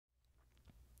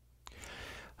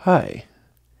Hi,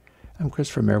 I'm Chris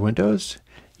from Airwindows.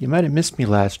 You might have missed me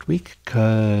last week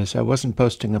because I wasn't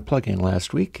posting a plugin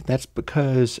last week. That's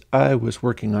because I was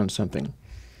working on something.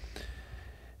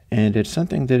 And it's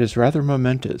something that is rather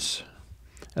momentous.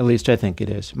 At least I think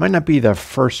it is. It might not be the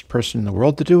first person in the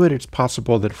world to do it. It's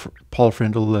possible that Paul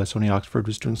Frindle, Sony Oxford,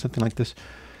 was doing something like this.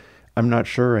 I'm not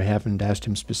sure. I haven't asked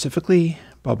him specifically.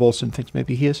 Bob Olson thinks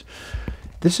maybe he is.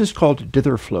 This is called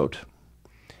DitherFloat.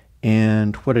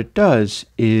 And what it does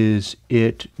is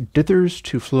it dithers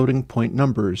to floating point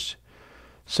numbers,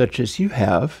 such as you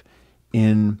have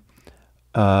in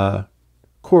Core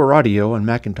Audio on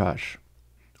Macintosh,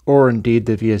 or indeed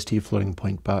the VST floating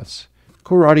point bus.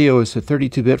 Core Audio is a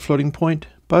 32-bit floating point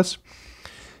bus,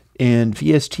 and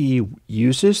VST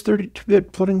uses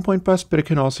 32-bit floating point bus, but it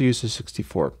can also use a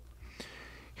 64.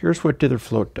 Here's what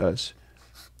DitherFloat does.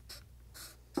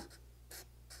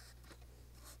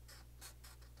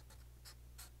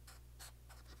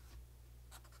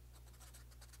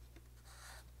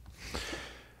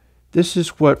 This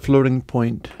is what floating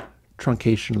point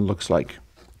truncation looks like.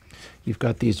 You've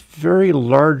got these very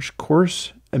large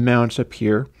coarse amounts up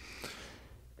here,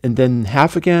 and then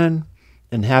half again,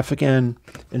 and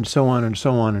so on and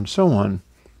so on and so on.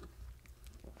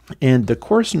 And the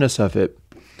coarseness of it,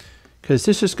 because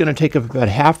this is going to take up about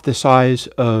half the size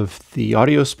of the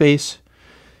audio space,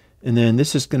 and then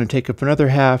this is going to take up another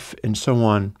half, and so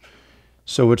on.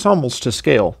 So it's almost to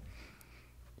scale.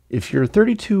 If your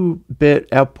 32-bit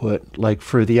output, like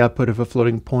for the output of a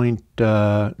floating point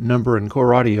number in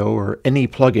Core Audio or any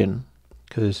plugin,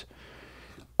 because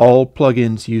all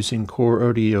plugins using Core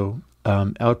Audio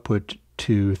output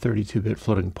to 32-bit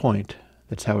floating point,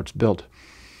 that's how it's built,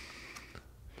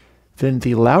 then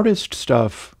the loudest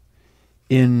stuff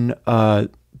in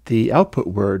the output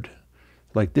word,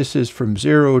 like this is from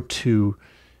 0 to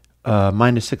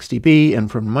minus 6 dB, and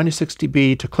from minus 6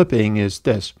 dB to clipping is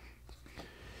this,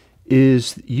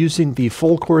 is using the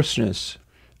full coarseness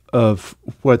of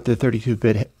what the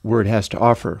 32-bit word has to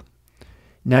offer.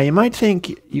 Now you might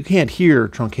think you can't hear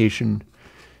truncation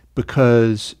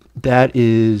because that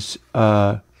is,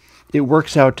 it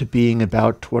works out to being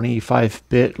about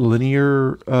 25-bit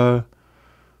linear,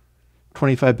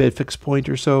 25-bit fixed point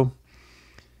or so,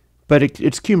 but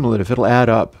it's cumulative, it'll add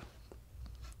up.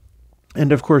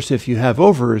 And of course if you have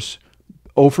overs,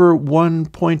 over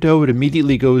 1.0, it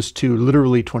immediately goes to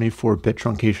literally 24-bit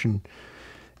truncation.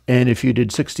 And if you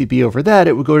did 6 dB over that,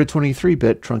 it would go to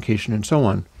 23-bit truncation and so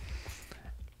on.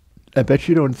 I bet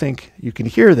you don't think you can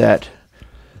hear that,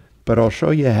 but I'll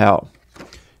show you how.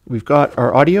 We've got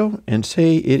our audio, and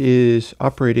say it is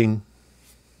operating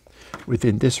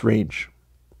within this range.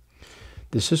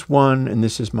 This is 1, and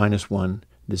this is -1.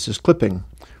 This is clipping.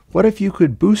 What if you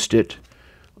could boost it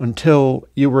until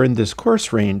you were in this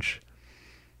coarse range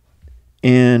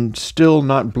and still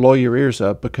not blow your ears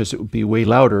up, because it would be way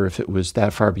louder if it was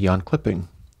that far beyond clipping?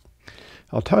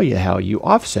 I'll tell you how. You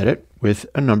offset it with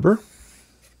a number.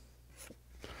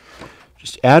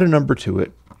 Just add a number to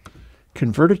it,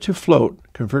 convert it to float,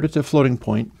 convert it to floating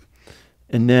point,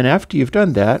 and then after you've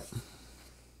done that,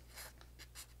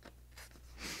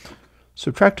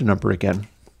 subtract a number again.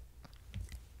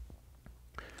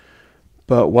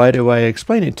 But why do I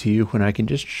explain it to you when I can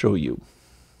just show you?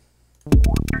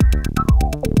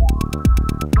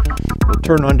 We'll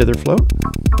turn on DitherFloat,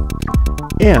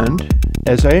 and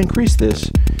as I increase this,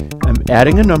 I'm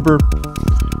adding a number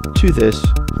to this,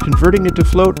 converting it to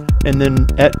float, and then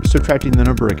subtracting the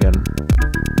number again.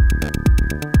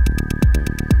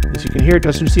 As you can hear, it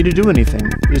doesn't seem to do anything.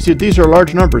 You see, these are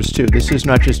large numbers too. This is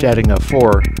not just adding a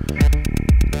 4,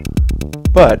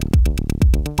 but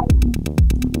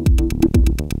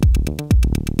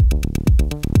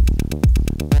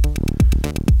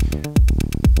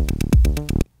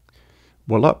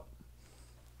voila.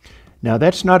 Now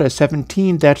that's not a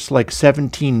 17, that's like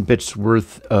 17 bits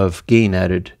worth of gain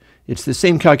added. It's the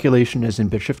same calculation as in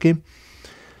bit shift gain.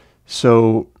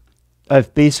 So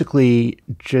I've basically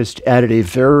just added a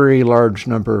very large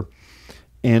number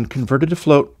and converted to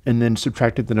float and then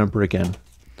subtracted the number again.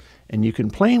 And you can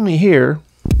plainly hear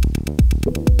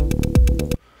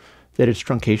that it's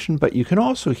truncation, but you can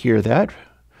also hear that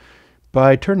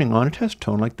by turning on a test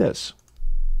tone like this.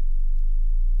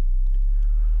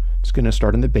 It's going to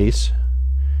start in the bass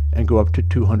and go up to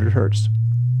 200 Hertz.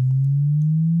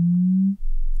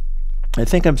 I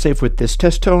think I'm safe with this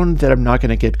test tone, that I'm not going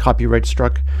to get copyright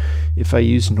struck. If I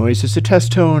use noise as a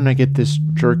test tone, I get this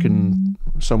jerk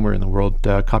somewhere in the world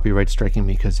copyright striking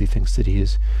me because he thinks that he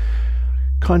is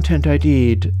content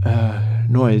ID'd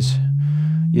noise.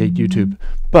 Yeah, YouTube.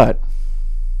 But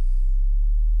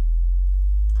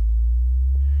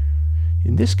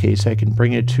In this case, I can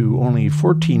bring it to only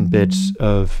 14 bits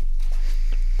of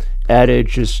added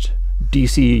just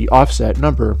DC offset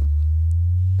number.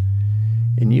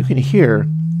 And you can hear,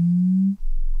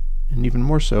 and even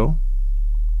more so,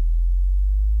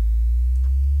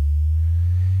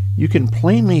 you can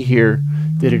plainly hear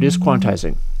that it is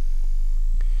quantizing.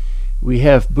 We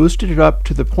have boosted it up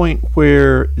to the point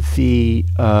where the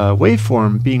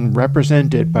waveform being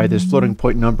represented by this floating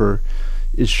point number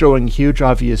is showing huge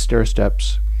obvious stair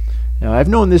steps. Now, I've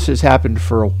known this has happened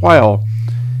for a while,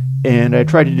 and I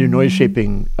tried to do noise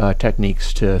shaping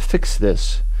techniques to fix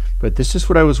this, but this is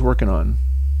what I was working on.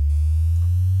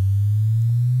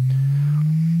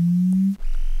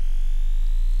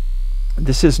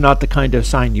 This is not the kind of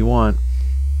sine you want.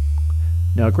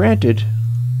 Now, granted,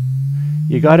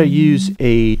 you got to use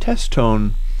a test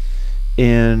tone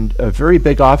and a very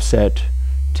big offset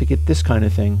to get this kind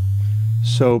of thing.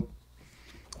 So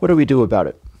what do we do about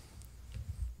it?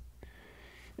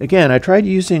 Again, I tried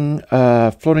using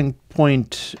floating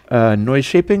point noise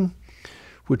shaping,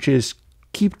 which is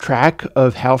keep track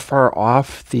of how far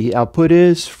off the output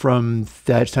is from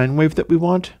that sine wave that we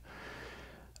want.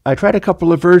 I tried a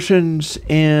couple of versions,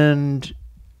 and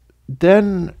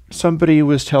then somebody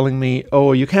was telling me,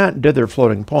 oh, you can't dither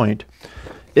floating point.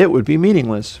 It would be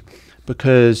meaningless,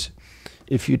 because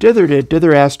if you dithered it,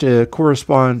 dither has to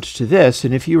correspond to this,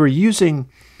 and if you were using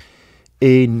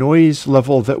a noise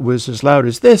level that was as loud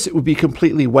as this, it would be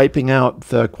completely wiping out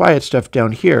the quiet stuff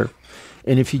down here.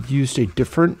 And if you used a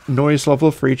different noise level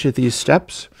for each of these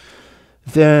steps,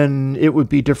 then it would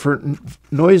be different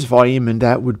noise volume, and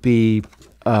that would be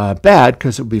bad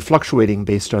because it would be fluctuating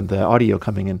based on the audio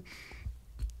coming in.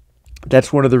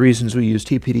 That's one of the reasons we use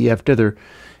TPDF dither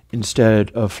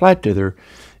instead of flat dither,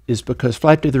 is because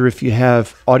flat dither, if you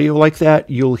have audio like that,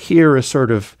 you'll hear a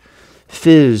sort of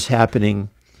fizz happening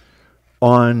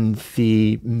on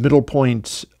the middle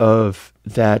points of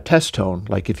that test tone.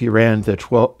 Like if you ran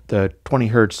the 20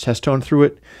 hertz test tone through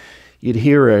it, you'd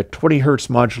hear a 20 hertz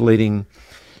modulating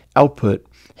output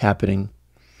happening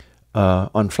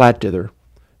on flat dither.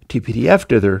 TPDF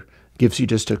dither gives you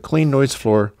just a clean noise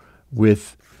floor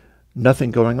with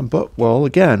nothing going on. But, well,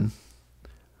 again,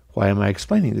 why am I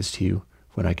explaining this to you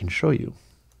when I can show you?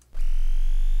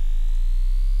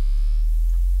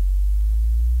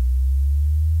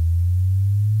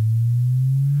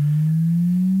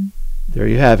 There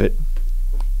you have it,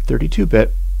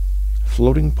 32-bit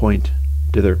floating point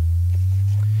dither.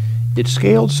 It's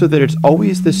scaled so that it's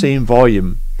always the same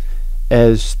volume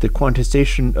as the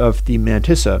quantization of the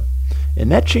mantissa,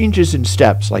 and that changes in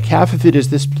steps. Like half of it is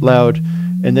this loud,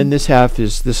 and then this half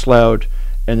is this loud,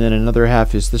 and then another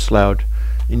half is this loud,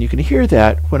 and you can hear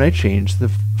that when I change the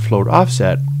float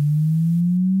offset.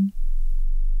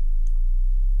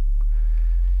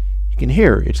 You can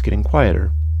hear it's getting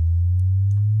quieter.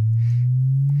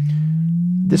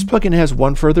 This plugin has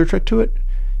one further trick to it.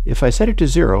 If I set it to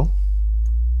 0,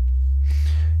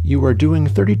 you are doing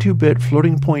 32-bit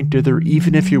floating point dither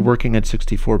even if you're working at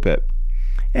 64-bit.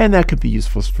 And that could be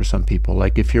useful for some people.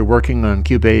 Like if you're working on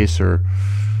Cubase or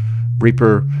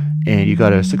Reaper and you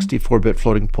got a 64-bit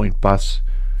floating point bus,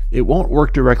 it won't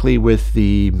work directly with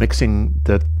the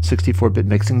 64-bit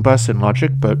mixing bus in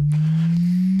Logic, but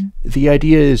the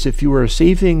idea is if you are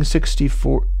saving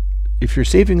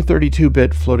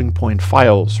 32-bit floating point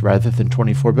files rather than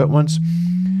 24-bit ones,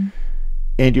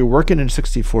 and you're working in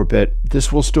 64-bit,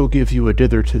 this will still give you a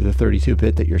dither to the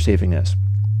 32-bit that you're saving as.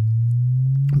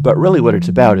 But really what it's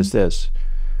about is this.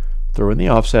 Throw in the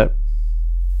offset,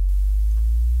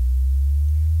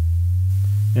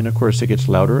 and of course it gets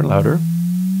louder and louder.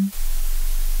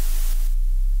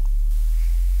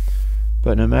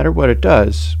 But no matter what it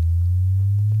does,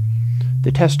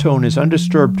 the test tone is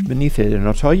undisturbed beneath it, and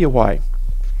I'll tell you why.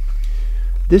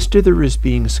 This dither is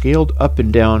being scaled up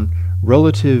and down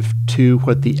relative to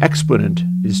what the exponent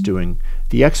is doing.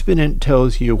 The exponent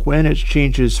tells you when it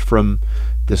changes from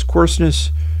this coarseness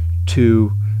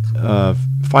to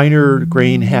finer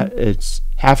grain. It's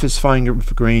half as fine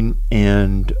of grain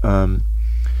and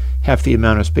half the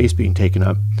amount of space being taken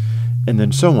up, and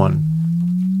then so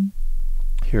on.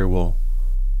 Here we'll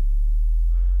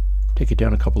take it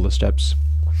down a couple of steps.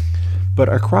 But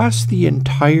across the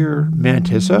entire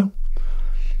mantissa,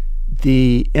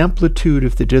 the amplitude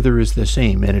of the dither is the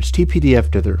same, and it's TPDF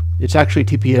dither. It's actually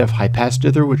TPDF high pass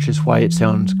dither, which is why it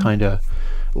sounds kind of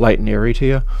light and airy to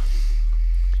you.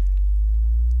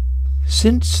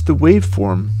 Since the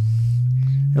waveform,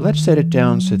 and let's set it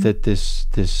down so that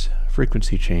this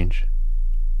frequency change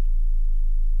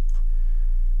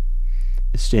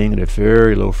is staying at a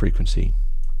very low frequency.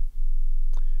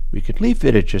 We could leave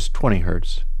it at just 20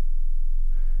 hertz.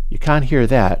 You can't hear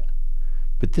that,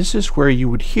 but this is where you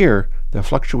would hear the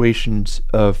fluctuations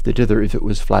of the dither if it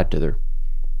was flat dither.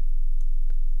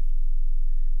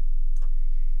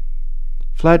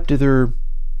 Flat dither,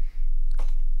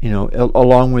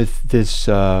 along with this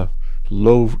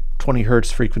low 20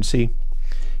 hertz frequency,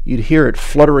 you'd hear it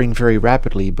fluttering very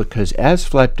rapidly, because as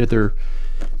flat dither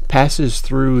passes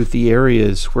through the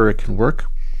areas where it can work,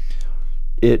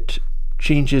 it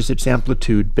changes its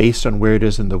amplitude based on where it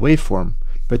is in the waveform.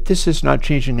 But this is not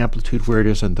changing amplitude where it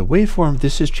is on the waveform,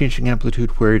 this is changing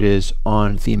amplitude where it is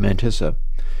on the mantissa.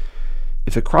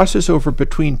 If it crosses over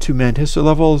between two mantissa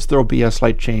levels, there will be a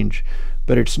slight change,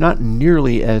 but it's not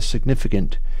nearly as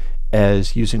significant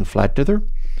as using flat dither.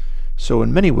 So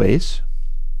in many ways,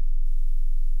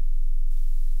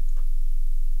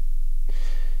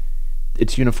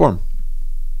 it's uniform.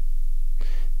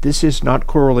 This is not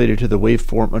correlated to the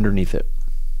waveform underneath it.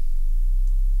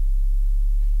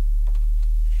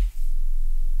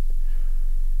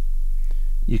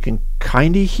 You can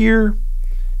kind of hear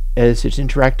as it's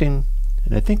interacting,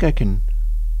 and I think I can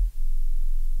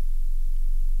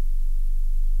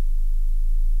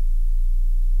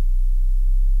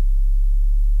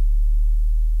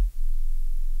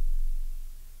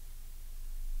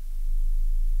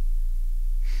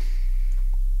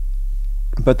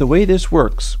but the way this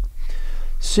works,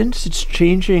 since it's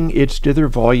changing its dither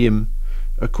volume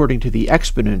according to the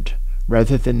exponent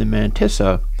rather than the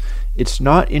mantissa, it's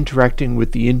not interacting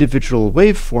with the individual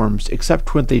waveforms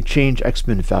except when they change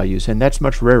exponent values, and that's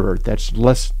much rarer.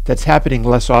 That's happening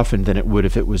less often than it would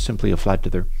if it was simply a flat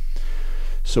dither.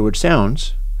 So it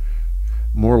sounds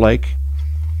more like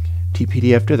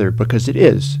TPDF dither, because it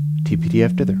is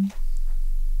TPDF dither.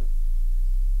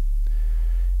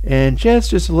 And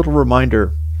just as a little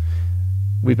reminder,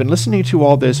 we've been listening to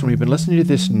all this, and we've been listening to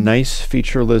this nice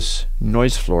featureless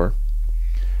noise floor.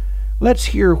 Let's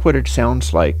hear what it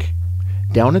sounds like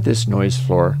down at this noise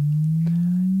floor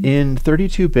in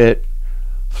 32-bit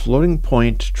floating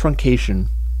point truncation.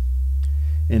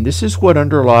 And this is what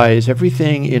underlies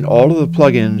everything in all of the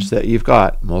plugins that you've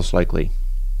got, most likely.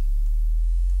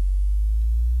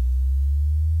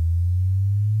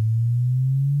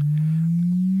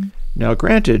 Now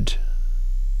granted,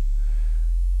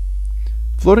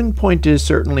 floating point is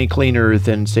certainly cleaner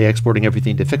than, say, exporting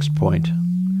everything to fixed point.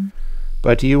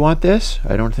 But do you want this?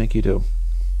 I don't think you do.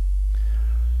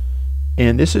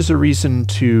 And this is a reason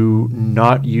to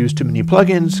not use too many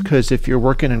plugins, because if you're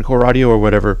working in Core Audio or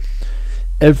whatever,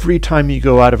 every time you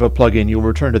go out of a plugin, you'll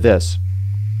return to this.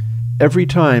 Every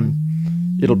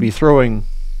time, it'll be throwing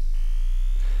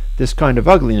this kind of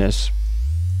ugliness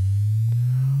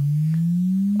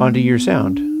onto your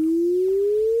sound.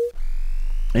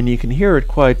 And you can hear it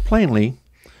quite plainly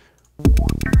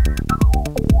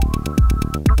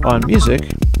on music.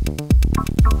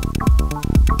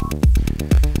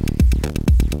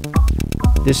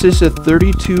 This is a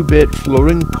 32-bit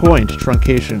floating point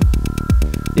truncation.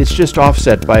 It's just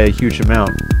offset by a huge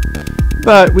amount.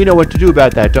 But we know what to do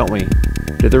about that, don't we?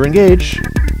 Dither engage.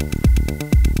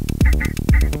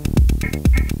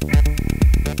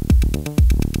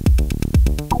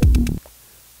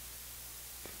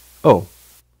 Oh,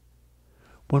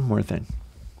 one more thing.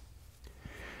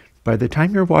 By the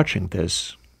time you're watching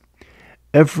this,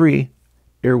 every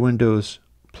Airwindows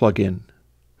plugin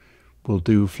will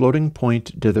do floating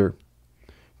point dither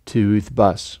to the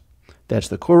bus. That's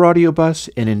the Core Audio bus,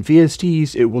 and in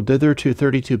VSTs it will dither to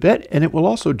 32-bit, and it will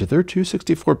also dither to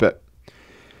 64-bit.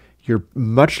 You're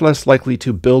much less likely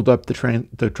to build up the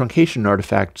truncation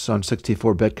artifacts on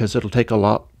 64-bit because it'll take a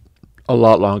lot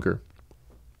longer.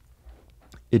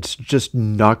 It's just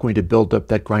not going to build up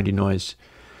that grindy noise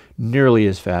nearly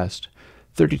as fast.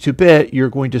 32-bit, you're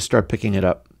going to start picking it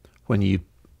up when you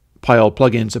pile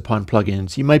plugins upon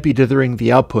plugins. You might be dithering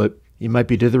the output, you might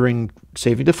be dithering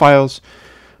saving to files,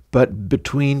 but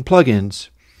between plugins,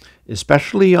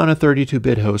 especially on a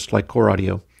 32-bit host like Core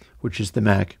Audio, which is the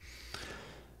Mac,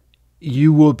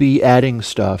 you will be adding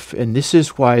stuff. And this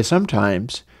is why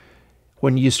sometimes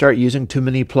when you start using too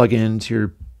many plugins,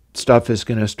 your stuff is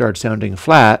going to start sounding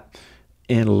flat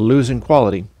and losing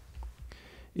quality.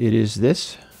 It is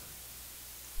this.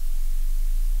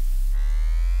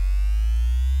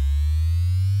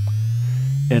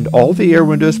 And all the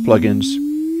Airwindows plugins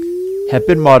have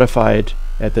been modified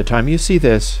at the time you see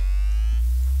this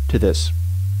to this.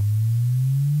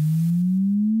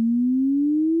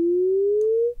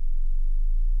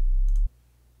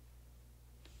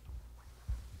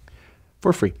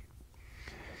 For free.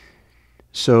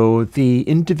 So the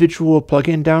individual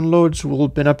plugin downloads will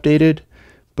have been updated,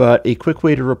 but a quick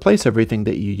way to replace everything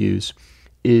that you use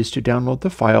is to download the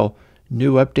file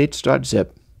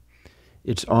newupdates.zip.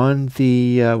 It's on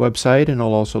the website, and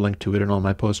I'll also link to it in all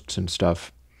my posts and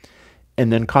stuff.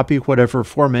 And then copy whatever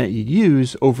format you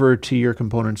use over to your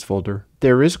components folder.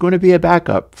 There is going to be a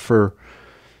backup for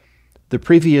the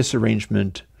previous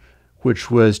arrangement,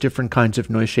 which was different kinds of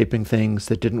noise shaping things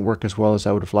that didn't work as well as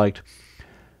I would have liked.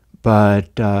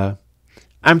 But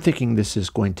I'm thinking this is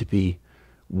going to be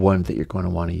one that you're going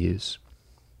to want to use.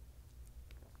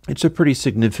 It's a pretty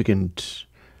significant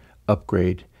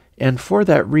upgrade. And for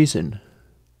that reason,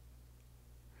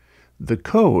 the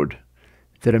code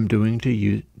that I'm doing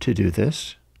to do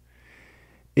this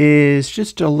is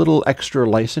just a little extra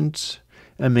license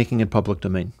and making it public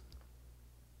domain.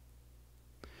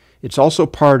 It's also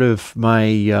part of my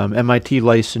MIT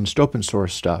licensed open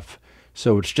source stuff,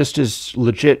 so it's just as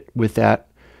legit with that.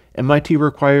 MIT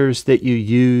requires that you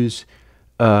use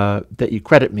that you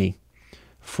credit me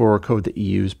for code that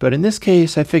you use, but in this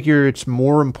case I figure it's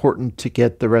more important to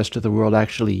get the rest of the world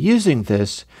actually using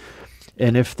this,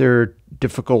 and if they're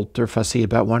difficult or fussy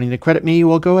about wanting to credit me,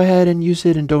 well, go ahead and use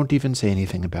it and don't even say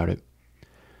anything about it.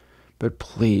 But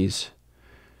please,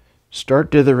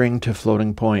 start dithering to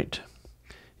floating point.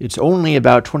 It's only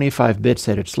about 25 bits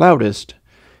at its loudest,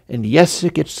 and yes,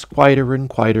 it gets quieter and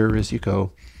quieter as you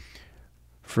go.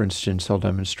 For instance, I'll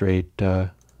demonstrate.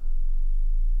 And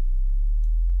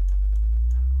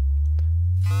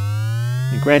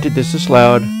granted, this is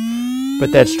loud,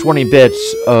 but that's 20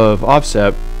 bits of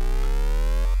offset.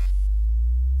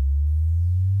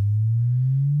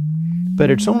 But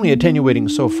it's only attenuating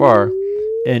so far,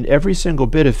 and every single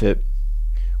bit of it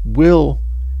will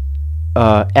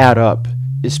add up,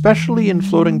 especially in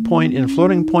floating point. In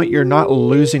floating point, you're not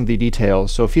losing the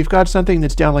details. So if you've got something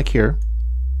that's down like here,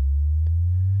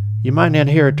 you might not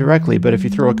hear it directly, but if you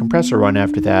throw a compressor on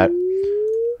after that,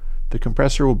 the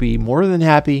compressor will be more than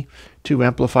happy to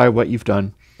amplify what you've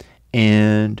done,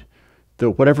 and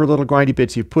whatever little grindy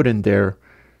bits you've put in there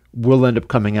will end up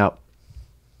coming out.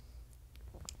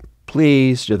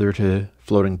 Please dither to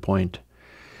floating point.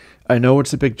 I know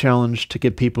it's a big challenge to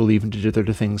get people even to dither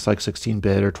to things like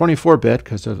 16-bit or 24-bit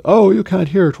because of, oh, you can't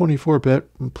hear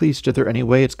 24-bit. Please dither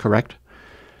anyway, it's correct.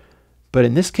 But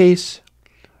in this case,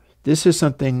 this is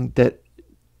something that,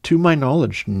 to my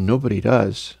knowledge, nobody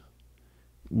does.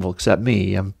 Well, except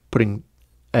me. I'm putting,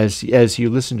 as you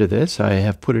listen to this, I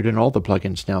have put it in all the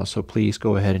plugins now, so please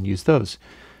go ahead and use those.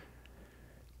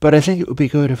 But I think it would be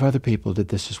good if other people did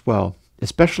this as well,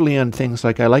 especially on things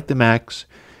like, I like the Macs,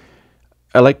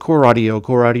 I like Core Audio.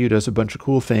 Core Audio does a bunch of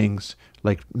cool things,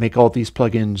 like make all these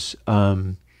plugins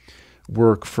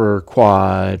work for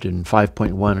Quad and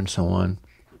 5.1 and so on,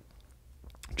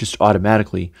 just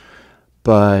automatically.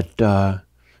 But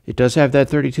it does have that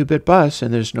 32-bit bus,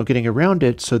 and there's no getting around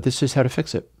it, so this is how to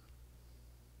fix it.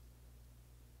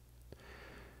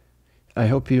 I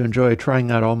hope you enjoy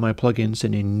trying out all my plugins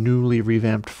in a newly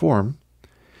revamped form.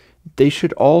 They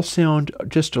should all sound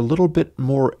just a little bit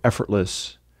more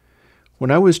effortless.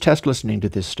 When I was test listening to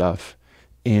this stuff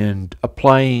and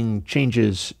applying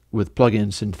changes with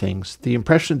plugins and things, the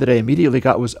impression that I immediately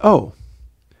got was, oh,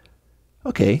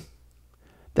 okay,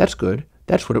 that's good.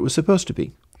 That's what it was supposed to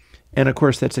be. And of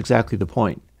course, that's exactly the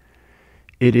point.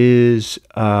 It is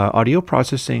audio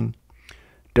processing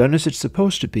done as it's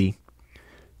supposed to be,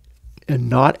 and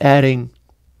not adding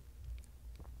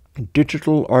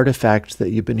digital artifacts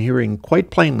that you've been hearing quite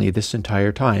plainly this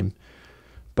entire time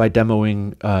by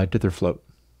demoing DitherFloat.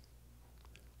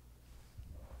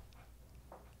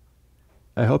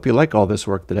 I hope you like all this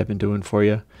work that I've been doing for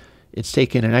you. It's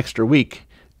taken an extra week,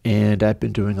 and I've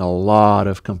been doing a lot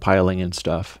of compiling and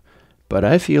stuff, but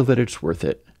I feel that it's worth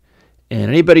it. And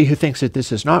anybody who thinks that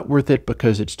this is not worth it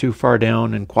because it's too far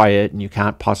down and quiet and you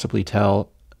can't possibly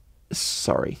tell,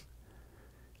 sorry.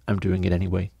 I'm doing it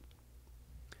anyway.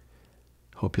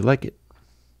 Hope you like it.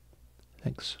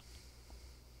 Thanks.